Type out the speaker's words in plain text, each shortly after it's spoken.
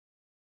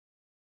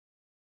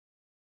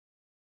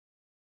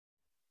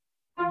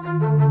Hi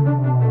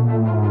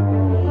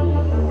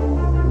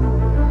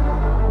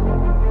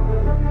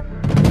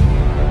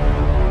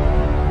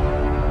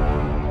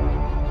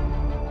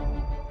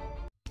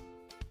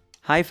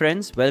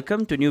friends,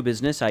 welcome to New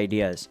Business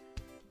Ideas.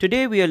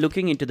 Today we are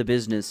looking into the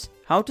business,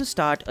 how to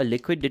start a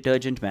liquid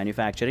detergent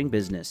manufacturing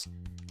business.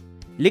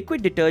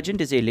 Liquid detergent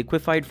is a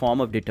liquefied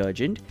form of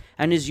detergent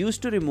and is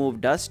used to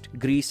remove dust,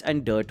 grease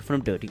and dirt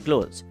from dirty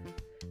clothes.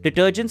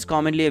 Detergents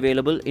commonly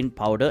available in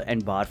powder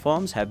and bar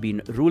forms have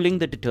been ruling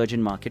the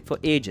detergent market for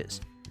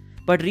ages.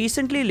 But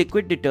recently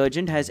liquid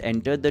detergent has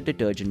entered the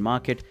detergent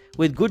market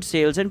with good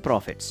sales and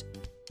profits.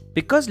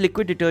 Because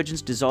liquid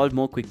detergents dissolve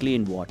more quickly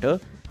in water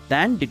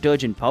than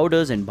detergent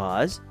powders and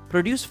bars,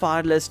 produce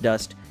far less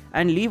dust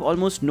and leave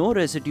almost no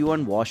residue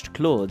on washed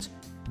clothes.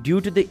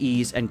 Due to the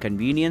ease and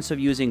convenience of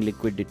using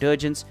liquid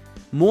detergents,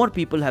 more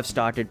people have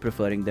started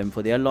preferring them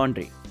for their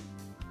laundry.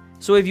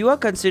 So if you are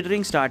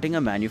considering starting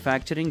a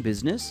manufacturing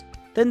business,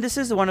 then this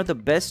is one of the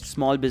best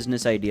small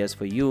business ideas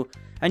for you,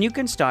 and you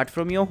can start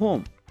from your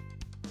home.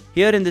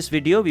 Here in this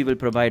video, we will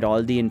provide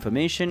all the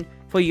information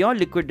for your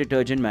liquid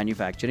detergent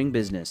manufacturing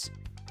business.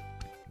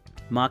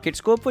 Market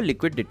scope for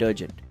liquid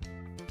detergent.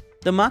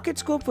 The market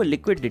scope for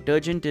liquid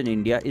detergent in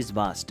India is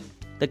vast.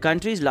 The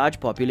country's large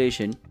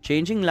population,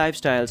 changing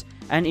lifestyles,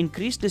 and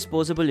increased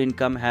disposable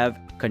income have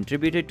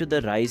contributed to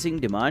the rising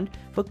demand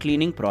for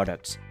cleaning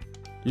products.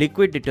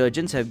 Liquid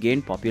detergents have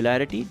gained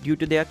popularity due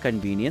to their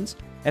convenience,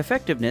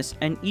 effectiveness,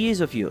 and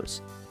ease of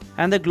use.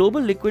 And the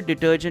global liquid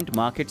detergent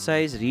market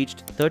size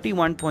reached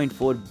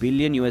 $31.4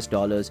 billion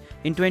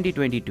in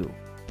 2022.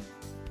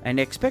 And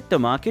expect the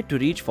market to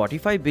reach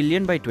 $45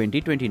 billion by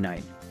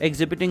 2029,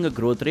 exhibiting a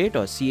growth rate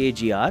or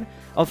CAGR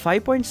of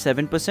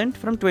 5.7%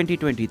 from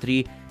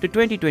 2023 to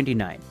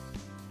 2029.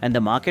 And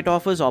the market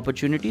offers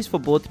opportunities for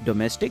both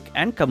domestic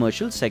and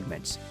commercial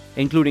segments,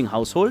 including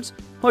households,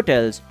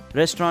 hotels,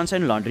 restaurants,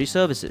 and laundry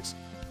services.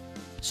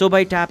 So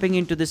by tapping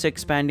into this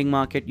expanding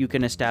market, you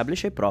can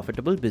establish a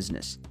profitable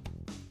business.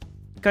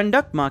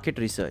 Conduct market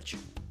research.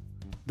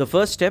 The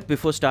first step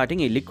before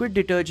starting a liquid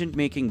detergent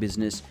making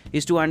business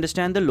is to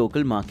understand the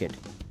local market.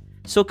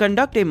 So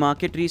conduct a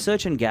market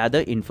research and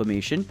gather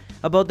information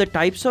about the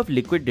types of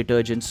liquid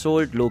detergents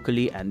sold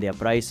locally and their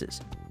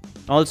prices.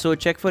 Also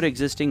check for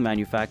existing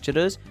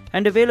manufacturers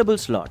and available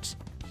slots.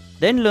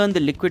 Then learn the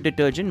liquid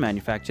detergent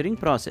manufacturing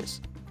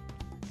process.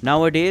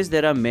 Nowadays,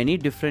 there are many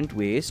different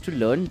ways to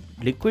learn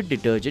liquid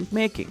detergent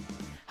making.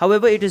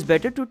 However, it is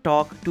better to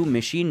talk to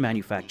machine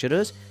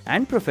manufacturers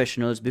and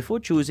professionals before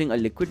choosing a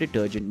liquid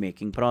detergent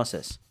making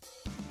process.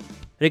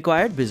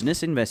 Required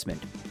business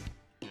investment.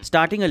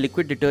 Starting a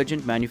liquid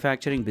detergent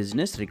manufacturing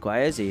business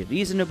requires a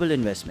reasonable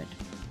investment.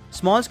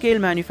 Small-scale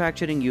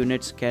manufacturing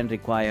units can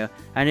require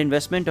an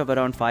investment of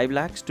around 5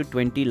 lakhs to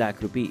 20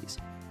 lakh rupees,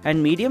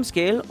 and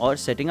medium-scale or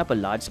setting up a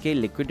large-scale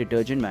liquid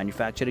detergent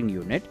manufacturing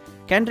unit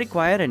can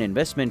require an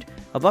investment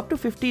of up to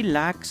 50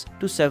 lakhs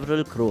to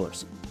several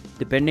crores,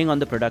 depending on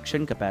the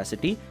production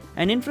capacity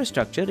and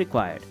infrastructure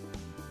required.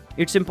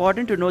 It's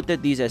important to note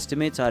that these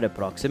estimates are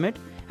approximate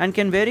and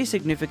can vary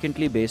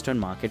significantly based on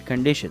market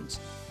conditions.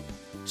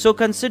 So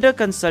consider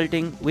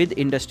consulting with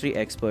industry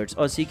experts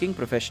or seeking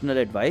professional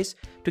advice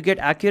to get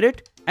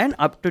accurate and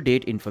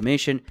up-to-date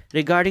information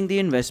regarding the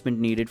investment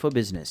needed for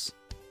business.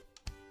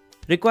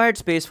 Required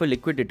space for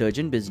liquid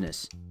detergent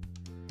business.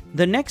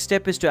 The next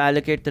step is to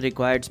allocate the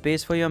required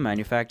space for your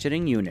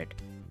manufacturing unit,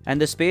 and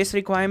the space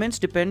requirements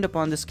depend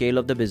upon the scale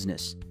of the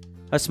business.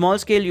 A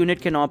small-scale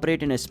unit can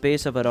operate in a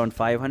space of around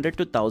 500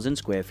 to 1000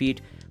 square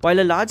feet, while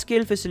a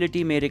large-scale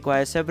facility may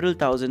require several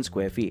thousand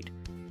square feet.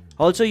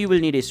 Also, you will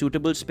need a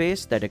suitable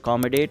space that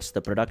accommodates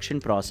the production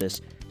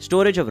process,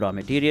 storage of raw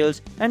materials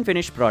and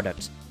finished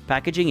products,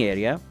 packaging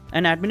area,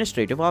 and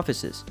administrative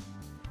offices.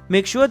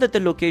 Make sure that the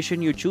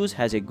location you choose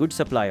has a good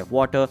supply of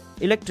water,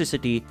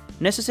 electricity,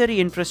 necessary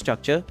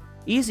infrastructure,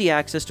 easy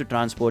access to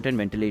transport and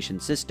ventilation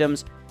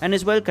systems, and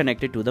is well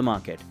connected to the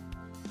market.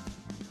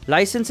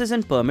 Licenses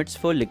and permits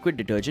for liquid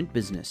detergent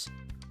business.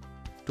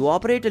 To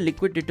operate a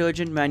liquid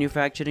detergent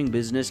manufacturing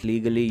business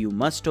legally, you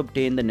must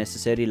obtain the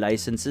necessary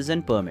licenses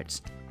and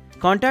permits.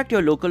 Contact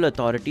your local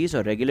authorities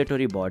or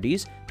regulatory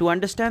bodies to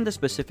understand the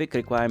specific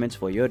requirements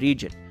for your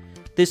region.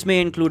 This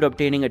may include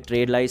obtaining a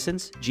trade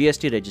license,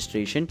 GST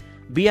registration,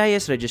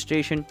 BIS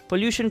registration,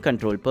 pollution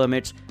control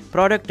permits,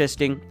 product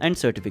testing and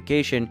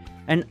certification,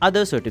 and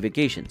other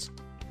certifications.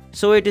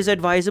 So it is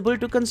advisable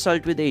to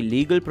consult with a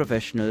legal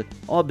professional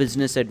or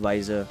business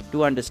advisor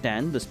to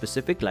understand the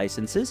specific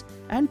licenses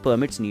and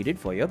permits needed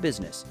for your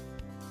business.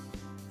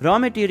 Raw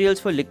materials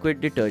for liquid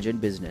detergent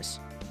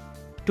business.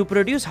 To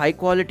produce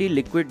high-quality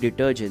liquid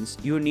detergents,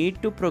 you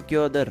need to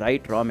procure the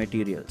right raw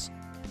materials.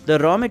 The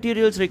raw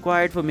materials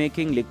required for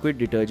making liquid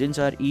detergents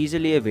are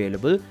easily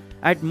available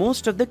at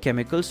most of the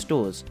chemical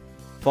stores.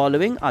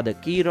 Following are the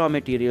key raw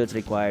materials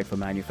required for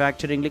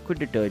manufacturing liquid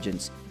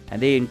detergents, and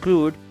they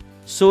include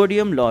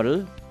sodium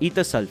lauryl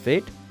ether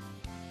sulfate,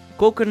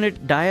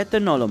 coconut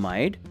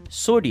diethanolamide,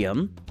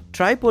 sodium,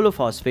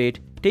 tripolophosphate,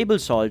 table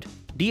salt,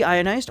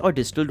 deionized or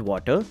distilled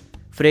water,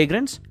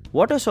 fragrance,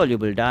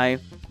 water-soluble dye,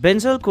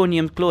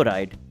 benzalkonium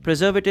chloride,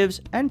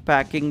 preservatives, and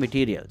packing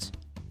materials.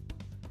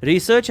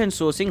 Research and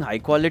sourcing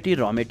high-quality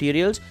raw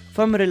materials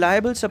from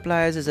reliable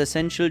suppliers is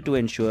essential to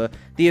ensure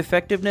the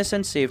effectiveness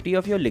and safety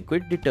of your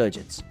liquid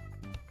detergents.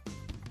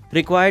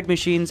 Required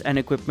machines and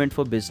equipment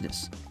for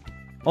business.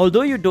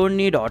 Although you don't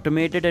need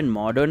automated and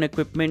modern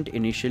equipment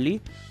initially,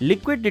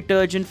 liquid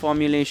detergent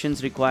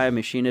formulations require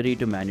machinery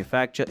to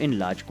manufacture in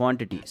large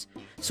quantities.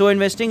 So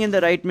investing in the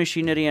right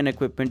machinery and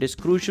equipment is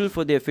crucial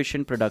for the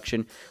efficient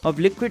production of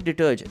liquid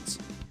detergents.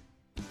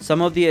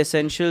 Some of the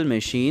essential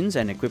machines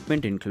and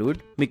equipment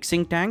include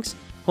mixing tanks,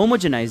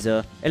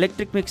 homogenizer,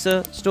 electric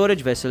mixer,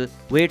 storage vessel,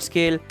 weight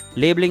scale,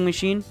 labeling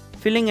machine,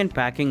 filling and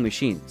packing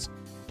machines.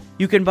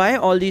 You can buy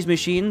all these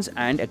machines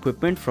and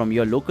equipment from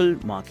your local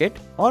market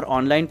or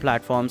online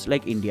platforms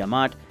like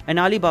IndiaMart and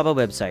Alibaba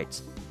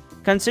websites.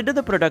 Consider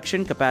the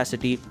production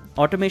capacity,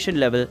 automation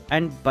level,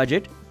 and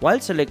budget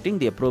while selecting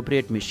the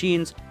appropriate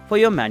machines for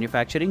your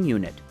manufacturing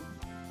unit.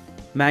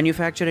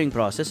 Manufacturing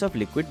process of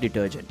liquid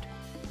detergent.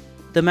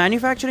 The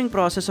manufacturing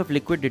process of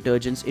liquid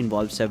detergents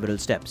involves several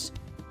steps.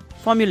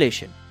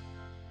 Formulation.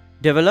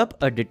 Develop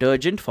a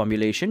detergent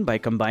formulation by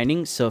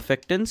combining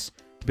surfactants,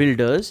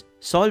 builders,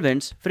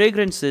 solvents,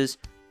 fragrances,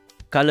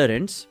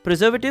 colorants,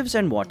 preservatives,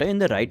 and water in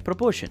the right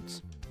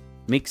proportions.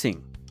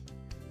 Mixing.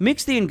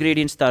 Mix the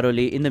ingredients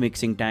thoroughly in the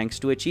mixing tanks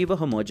to achieve a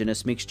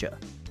homogeneous mixture.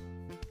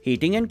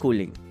 Heating and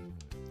cooling.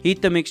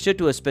 Heat the mixture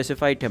to a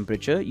specified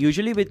temperature,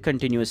 usually with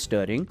continuous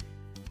stirring.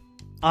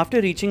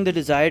 After reaching the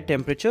desired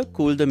temperature,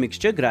 cool the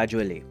mixture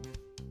gradually.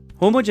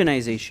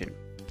 Homogenization.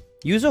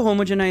 Use a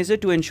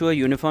homogenizer to ensure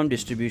uniform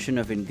distribution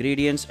of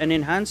ingredients and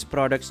enhance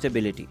product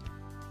stability.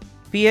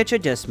 pH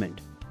adjustment.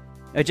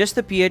 Adjust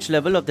the pH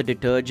level of the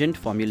detergent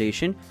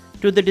formulation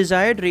to the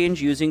desired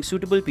range using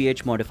suitable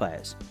pH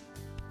modifiers.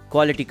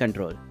 Quality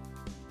control.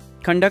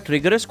 Conduct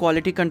rigorous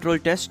quality control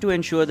tests to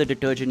ensure the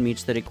detergent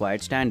meets the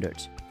required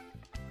standards.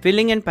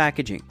 Filling and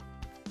packaging.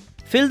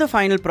 Fill the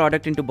final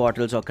product into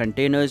bottles or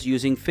containers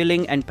using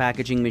filling and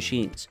packaging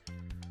machines.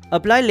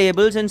 Apply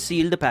labels and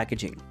seal the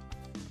packaging.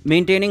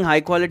 Maintaining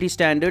high-quality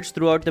standards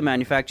throughout the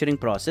manufacturing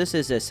process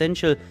is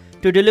essential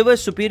to deliver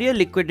superior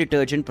liquid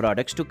detergent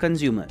products to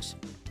consumers.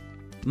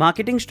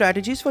 Marketing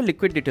strategies for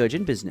liquid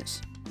detergent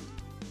business.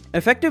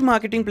 Effective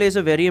marketing plays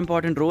a very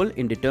important role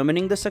in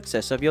determining the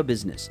success of your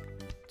business.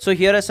 So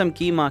here are some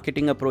key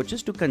marketing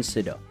approaches to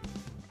consider.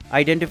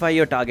 Identify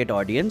your target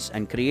audience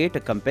and create a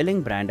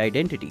compelling brand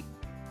identity.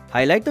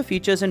 Highlight the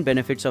features and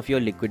benefits of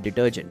your liquid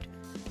detergent,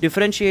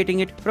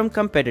 differentiating it from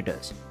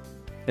competitors.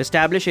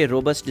 Establish a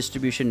robust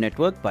distribution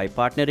network by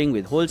partnering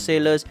with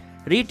wholesalers,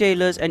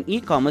 retailers, and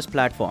e-commerce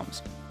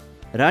platforms.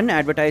 Run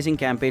advertising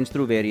campaigns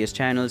through various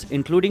channels,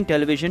 including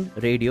television,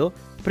 radio,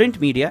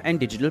 print media, and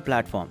digital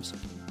platforms.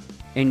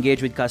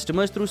 Engage with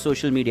customers through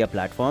social media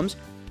platforms,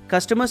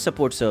 customer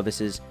support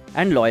services,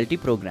 and loyalty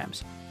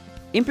programs.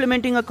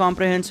 Implementing a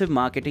comprehensive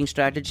marketing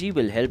strategy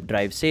will help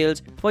drive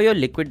sales for your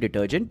liquid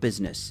detergent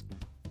business.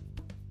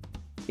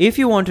 If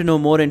you want to know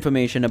more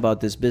information about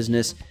this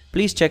business,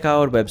 please check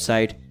our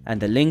website and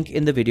the link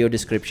in the video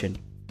description.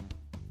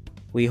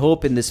 We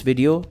hope in this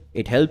video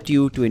it helped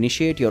you to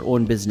initiate your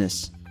own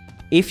business.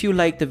 If you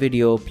liked the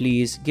video,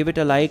 please give it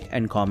a like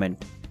and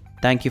comment.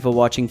 Thank you for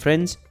watching,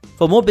 friends.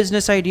 For more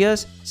business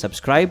ideas,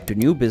 subscribe to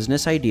New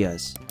Business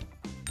Ideas.